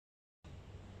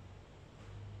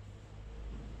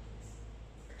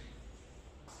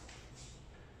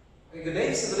Good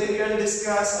day. So today we are going to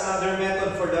discuss another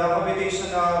method for the computation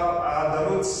of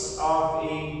the roots of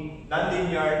a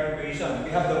nonlinear equation.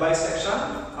 We have the bisection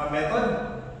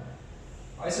method.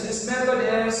 Okay, so this method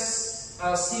is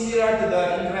similar to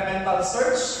the incremental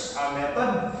search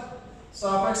method.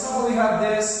 So for example, we have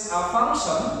this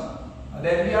function.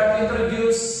 Then we are to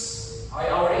introduce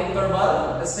our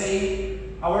interval. Let's say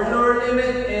our lower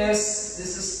limit is,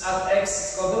 this is at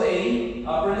x equal to a,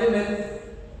 upper limit,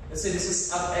 let's say this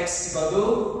is at x equal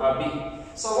to b.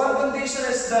 So one condition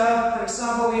is that, for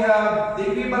example, we have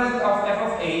the equivalent of f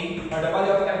of a, or the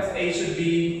value of f of a should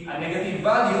be a negative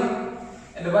value,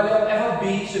 and the value of f of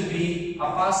b should be a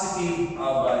positive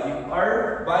value,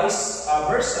 or vice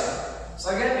versa.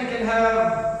 So again, we can have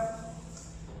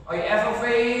f of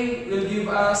a will give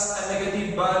us a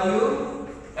negative value,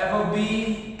 f of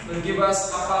b will give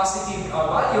us a positive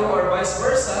value, or vice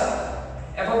versa.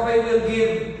 F of a will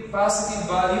give positive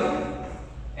value,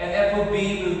 and f of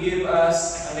b will give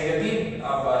us a negative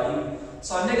value.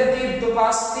 So negative to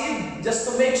positive, just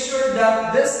to make sure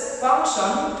that this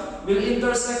function will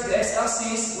intersect the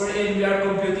x-axis wherein we are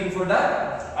computing for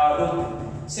that root.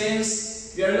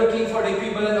 Since we are looking for the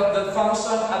equivalent of that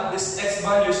function at this x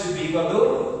value should be equal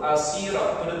to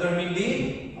 0 to determine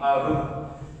the root.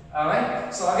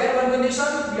 Alright, so again, one condition,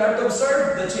 we are to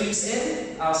observe the change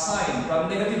in sign from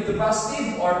negative to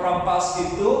positive or from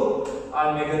positive to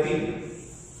negative.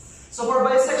 So for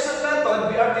bisection method,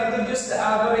 we are to introduce the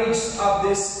average of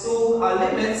these two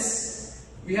limits.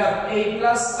 We have a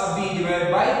plus b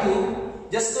divided by 2,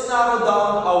 just to narrow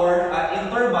down our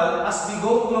interval as we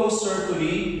go closer to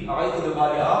the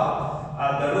value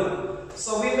of the root.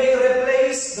 So we may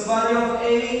replace the value of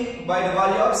a by the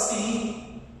value of c.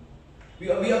 We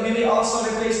may also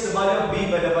replace the value of b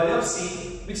by the value of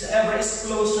c, whichever is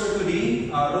closer to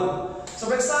the root. So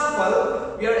for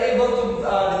example, we are able to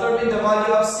determine the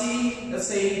value of c. Let's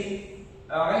say,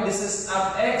 this is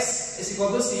at x is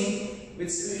equal to c,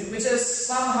 which is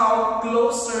somehow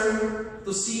closer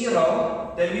to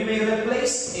 0, then we may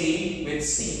replace a with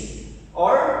c.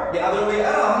 Or the other way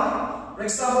around, for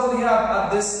example, we have at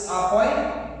this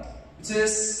point, which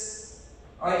is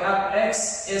at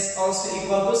x is also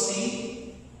equal to c,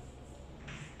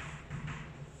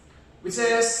 which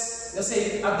is, let's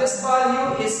say, at this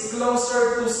value is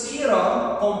closer to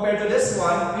 0 compared to this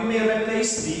one, we may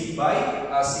replace b by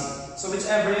c. So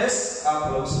whichever is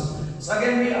closer. So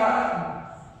again, we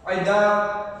are,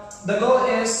 the goal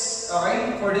is,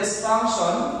 for this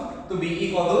function to be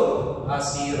equal to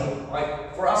 0.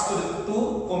 For us to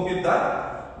compute the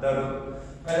root.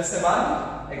 Let's have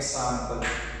an example.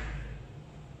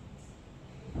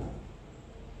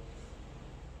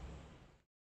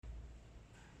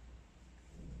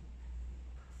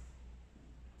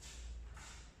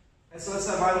 So let's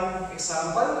have one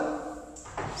example.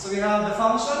 So we have the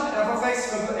function f of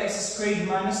x equal to x squared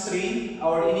minus 3.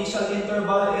 Our initial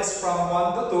interval is from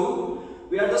 1 to 2.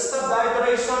 We are to stop the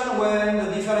iteration when the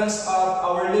difference of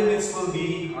our limits will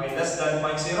be less than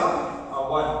 0.1.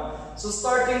 So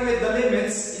starting with the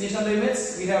limits, initial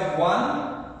limits, we have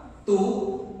 1,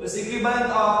 2. That's the equivalent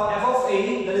of f of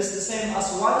a, that is the same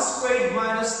as 1 squared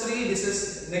minus 3. This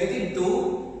is negative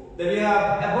 2. Then we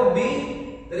have f of b.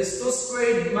 That is 2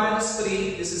 squared minus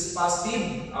 3, this is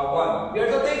positive 1. We are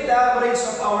to take the average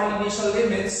of our initial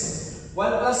limits.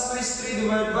 1 plus 2 is 3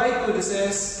 divided by 2, this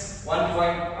is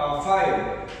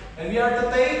 1.5. And we are to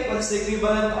take what is the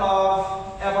equivalent of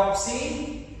f of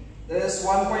c, that is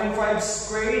 1.5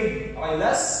 squared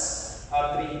less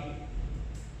 3.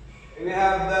 And we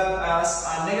have that as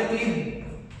a negative,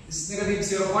 this is negative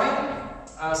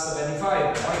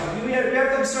 0.75. We have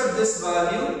to observe this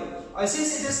value.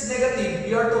 Since it is negative,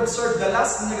 you are to observe the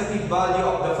last negative value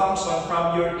of the function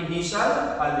from your initial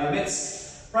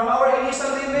limits. From our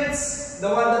initial limits, the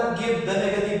one that give the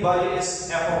negative value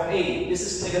is f of a. This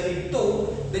is negative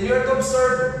 2. Then you are to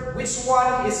observe which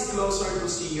one is closer to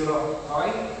 0.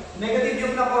 Okay? Negative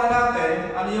yung nakuha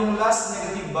natin, ano yung last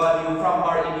negative value from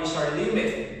our initial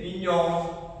limit? Yun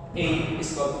yung a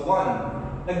is equal to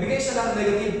 1. Nagbigay siya ng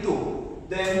negative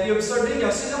 2. Then, i-observe niyo,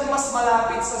 sinong mas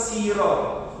malapit sa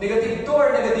 0? Negative 2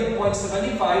 or negative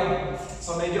 0.75.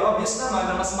 So, medyo obvious naman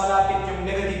na mas malapit yung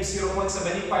negative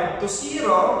 0.75 to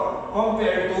 0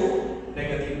 compared to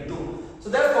negative 2. So,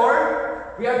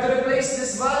 therefore, we have to replace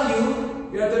this value.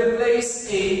 We have to replace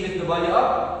a with the value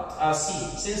of c.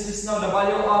 Since this is now the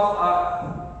value of a,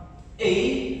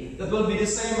 that will be the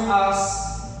same as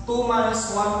 2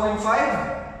 minus 1.5.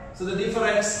 So, the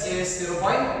difference is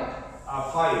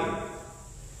 0.5.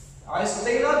 Okay, so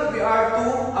take note, we are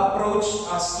to approach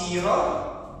 0.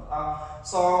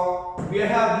 So we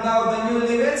have now the new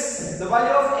limits. The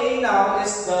value of A now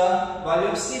is the value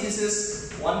of C. This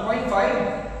is 1.5.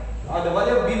 The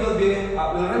value of B will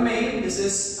remain. This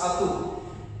is 2.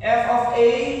 F of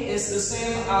A is the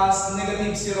same as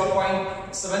negative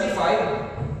 0.75.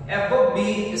 F of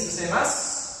B is the same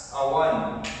as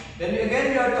 1. Then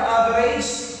again we are to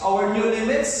average our new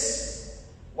limits.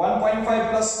 1.5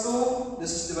 plus 2,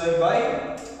 this is divided by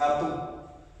 2.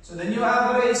 So the new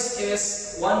average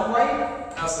is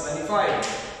 1.75.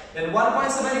 Then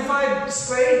 1.75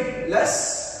 squared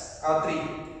less 3.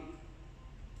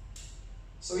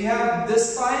 So we have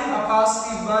this time a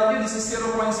positive value. This is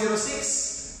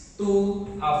 0.06 to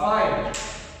 5.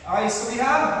 Okay, so we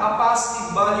have a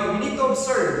positive value. We need to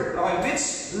observe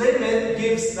which limit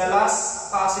gives the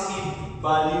last positive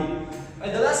value. And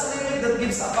the last limit that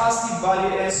gives a positive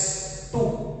value is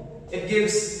 2. It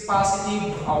gives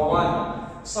positive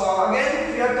 1. So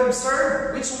again, we have to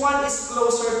observe which one is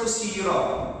closer to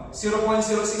 0.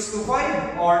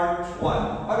 0.0625 or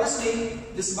 1. Obviously,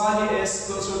 this value is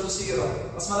closer to 0.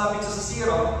 Mas malapit siya sa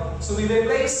 0. So we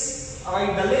replace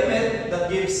the limit that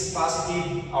gives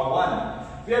positive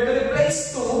 1. We have to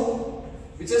replace 2,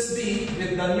 which is B,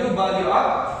 with the new value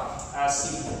of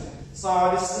C.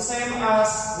 So this is the same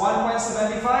as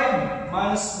 1.75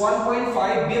 minus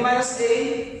 1.5. B minus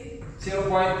A,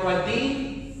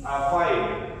 0.25.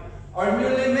 Our new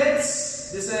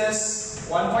limits, this is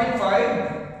 1.5,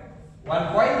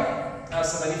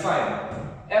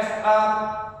 1.75. F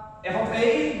of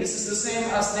A, this is the same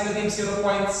as negative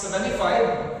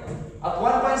 0.75. At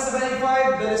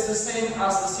 1.75, that is the same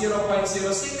as the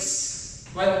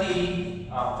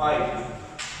 0.0625.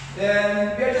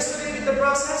 Then we are just to repeat the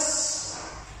process.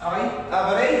 Okay,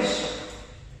 average.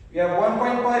 We have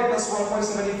 1.5 plus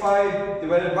 1.75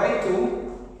 divided by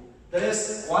 2. That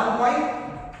is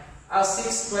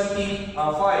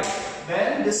 1.625.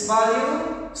 Then this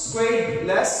value squared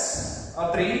less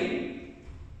 3.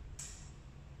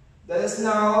 That is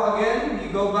now again, you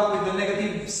go back with the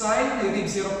negative sign, negative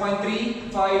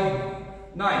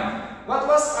 0.359. What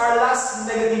was our last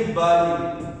negative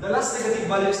value? The last negative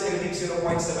value is negative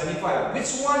 0.75.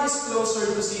 Which one is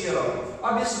closer to 0?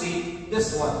 Obviously,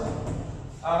 this one.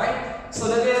 Alright? So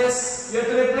that is, you have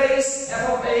to replace f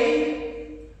of a.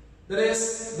 That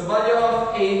is, the value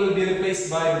of a will be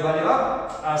replaced by the value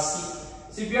of c.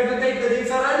 So if you have to take the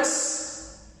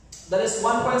difference, that is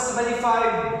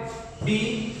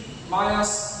 1.75b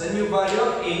minus the new value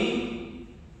of a.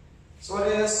 So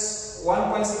it is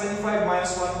 1.75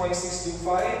 minus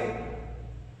 1.625.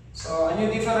 So a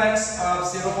new difference of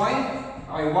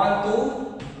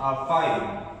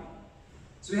 0.125.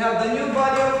 So we have the new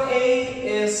value of A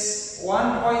is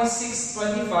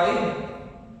 1.625.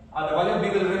 The value of B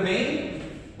will remain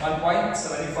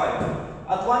 1.75.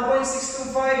 At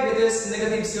 1.625 it is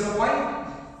negative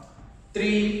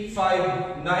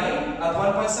 0.359. At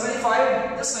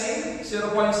 1.75 the same,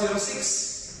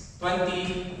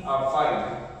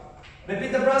 0.0625.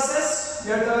 Repeat the process.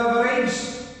 You have to average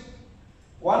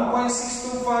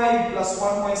 1.625 plus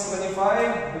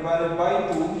 1.75 divided by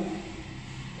 2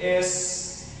 is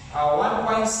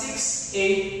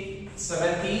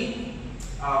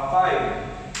 1.6875.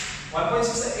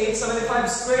 1.6875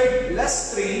 squared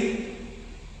less 3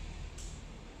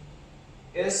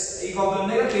 is equal to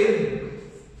negative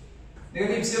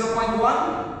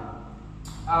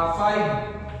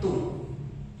 0.152.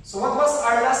 So what was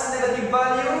our last negative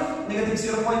value? Negative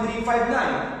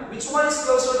 0.359. Which one is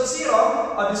closer to 0?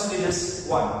 Obviously, this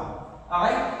one.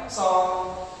 Okay? So,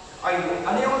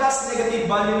 ano yung last negative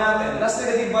value natin? Last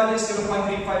negative value is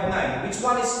 0.359. Which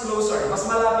one is closer? Mas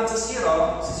malapit sa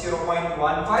 0, si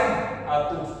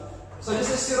 0.152. So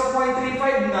this is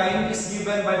 0.359 is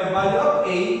given by the value of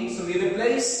A. So we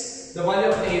replace the value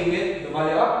of A with the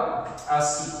value of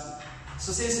C.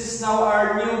 So since this is now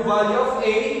our new value of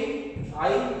A,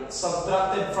 I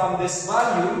subtracted from this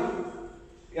value,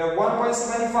 we have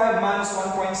 1.75 minus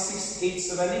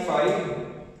 1.6875.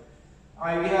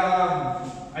 We have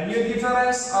a new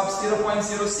difference of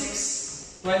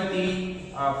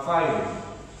 0.0625.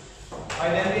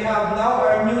 And then we have now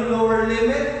our new lower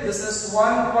limit. This is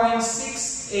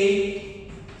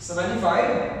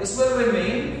 1.6875. This will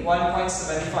remain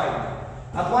 1.75.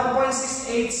 At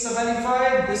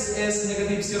 1.6875, this is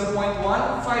negative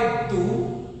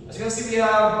 0.152. As you can see, we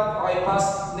have a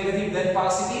negative then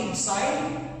positive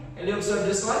sign. Can you observe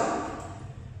this one?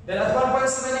 Then at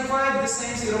 1.75, the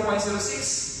same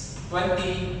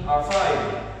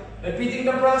 0.0625. Repeating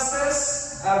the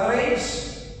process, average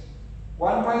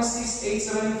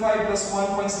 1.6875 plus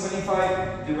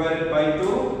 1.75 divided by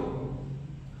 2.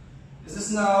 This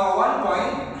is now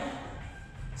 1.6875.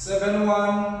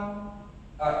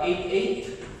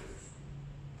 7188.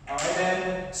 Okay,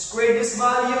 then square this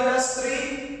value, last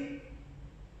 3.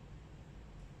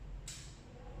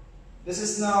 This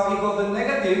is now equal to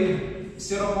negative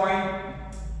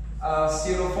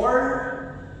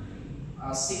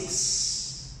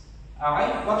 0.046.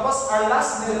 Okay, what was our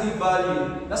last negative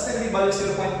value? Last negative value is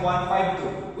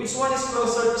 0.152. Which one is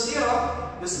closer to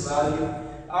 0? This value.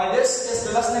 This is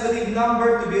the last negative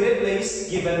number to be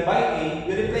replaced given by A.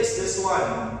 We replace this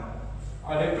one.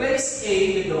 Replace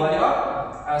A with the value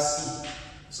of C.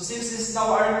 So since this is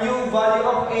now our new value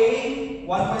of A,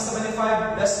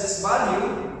 1.75 less this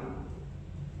value,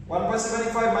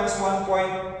 1.75 minus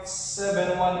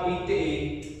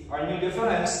 1.7188, our new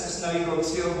difference is now equal to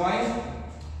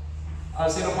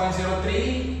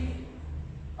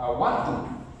 0.0312.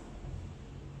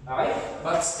 Okay,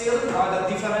 but still the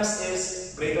difference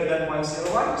is greater than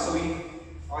 0.01. So we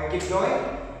keep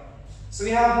going. So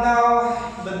we have now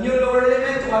the new lower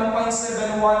limit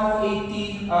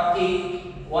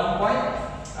 1.7188,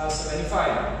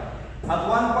 1.75. At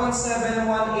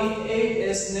 1.7188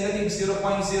 is negative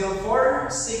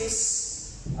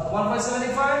 0.046. At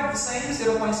 1.75 the same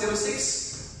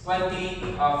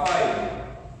 0.0625.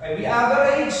 And we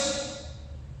average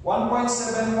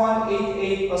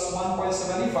 1.7188 plus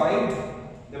 1.75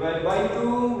 divided by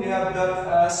 2. We have that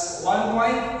as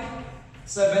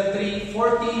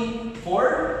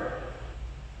 1.7344.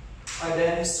 And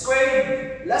then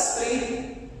squared last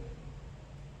 3.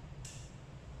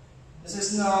 This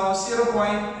is now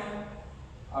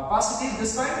positive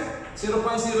this time,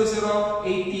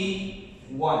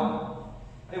 0.0081.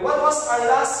 And what was our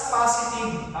last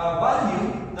positive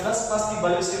value? The last positive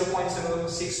value is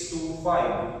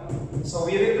 0.0625. So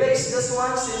we replace this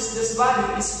one since this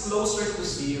value is closer to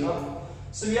 0.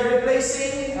 So we are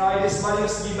replacing, this value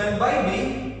is given by B.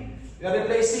 We are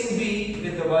replacing B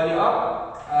with the value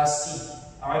of C.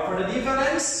 Alright, for the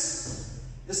difference,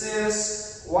 this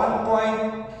is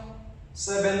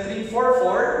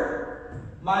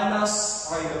 1.7344 minus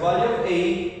the value of A,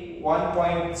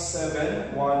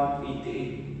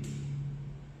 1.7188.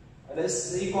 That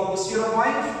is equal to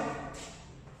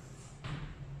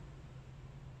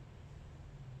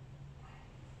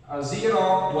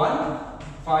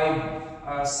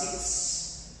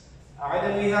 0.0156. Alright,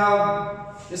 then we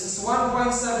have, this is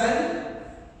 1.7.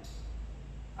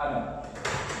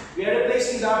 We are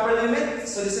replacing the upper limit,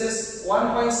 so this is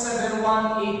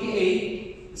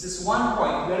 1.7188. This is 1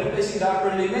 point. We are replacing the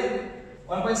upper limit,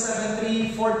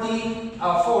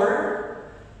 1.7344.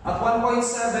 At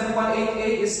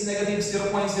 1.7188 is negative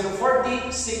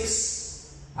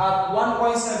 0.046. At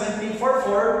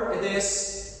 1.7344 it is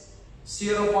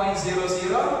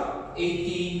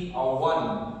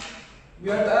 0.0081.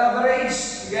 We are to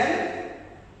average again.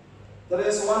 That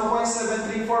is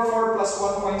 1.7344 plus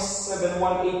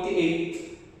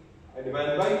 1.7188. I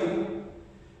divide by 2.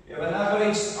 We have an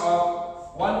average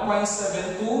of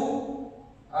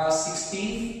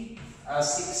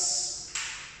 1.7266.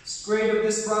 Square root of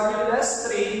this value less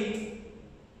 3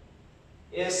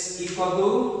 is equal to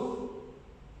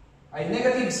a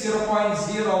negative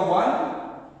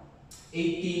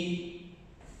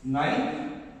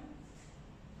 0.0189.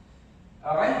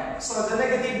 Okay, so the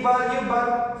negative value,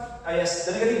 yes,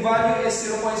 the negative value is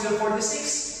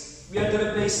 0.046. We have to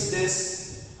replace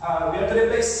this. We have to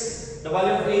replace the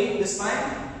value of A this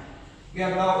time. We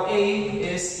have now A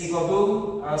is equal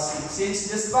to 6.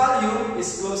 Since this value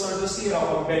is closer to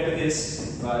 0 compared to this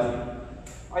value.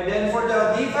 And then for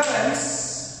the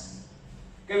difference,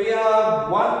 okay, we have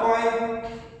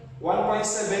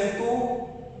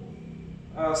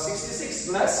 1.7266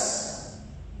 less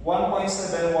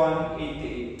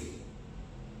 1.7188.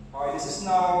 Okay, this is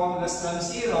now less than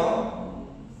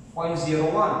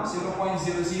 0.01.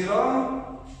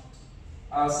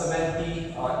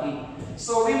 0.0078.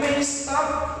 So we may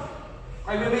stop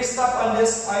on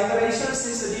this iteration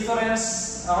since the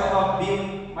difference of B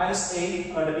minus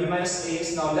A or the B minus A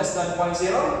is now less than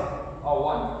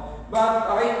 0.01. But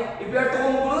if we are to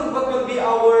conclude, what will be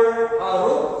our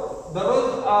root? The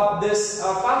root of this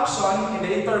function in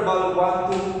the interval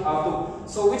 1 to 2.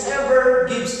 So whichever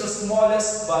gives the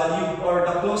smallest value or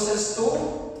the closest to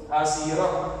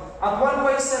 0. At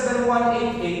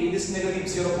 1.7188, it is negative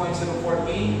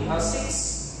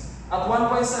 0.0446. At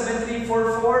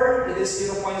 1.7344, it is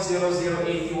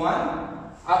 0.0081.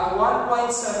 At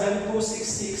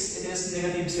 1.7266, it is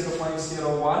negative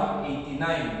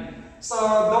 0.0189. So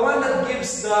the one that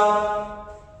gives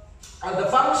the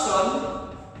function,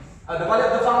 the value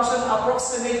of the function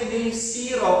approximately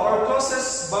 0 or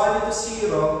closest value to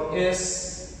 0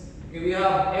 is, we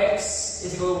have x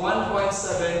is equal to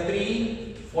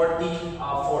 1.7344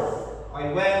 44.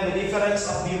 Okay, when the difference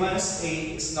of b minus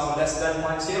a is now less than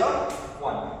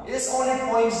 0.01, it is only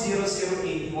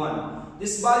 0.0081.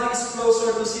 This value is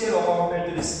closer to 0 compared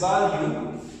to this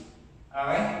value.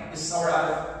 Okay, this is our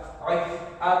okay.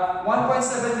 At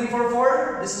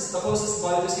 1.7344, this is the closest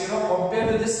value to 0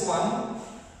 compared to this one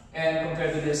and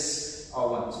compared to this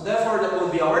 1. So therefore, that will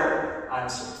be our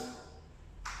answer.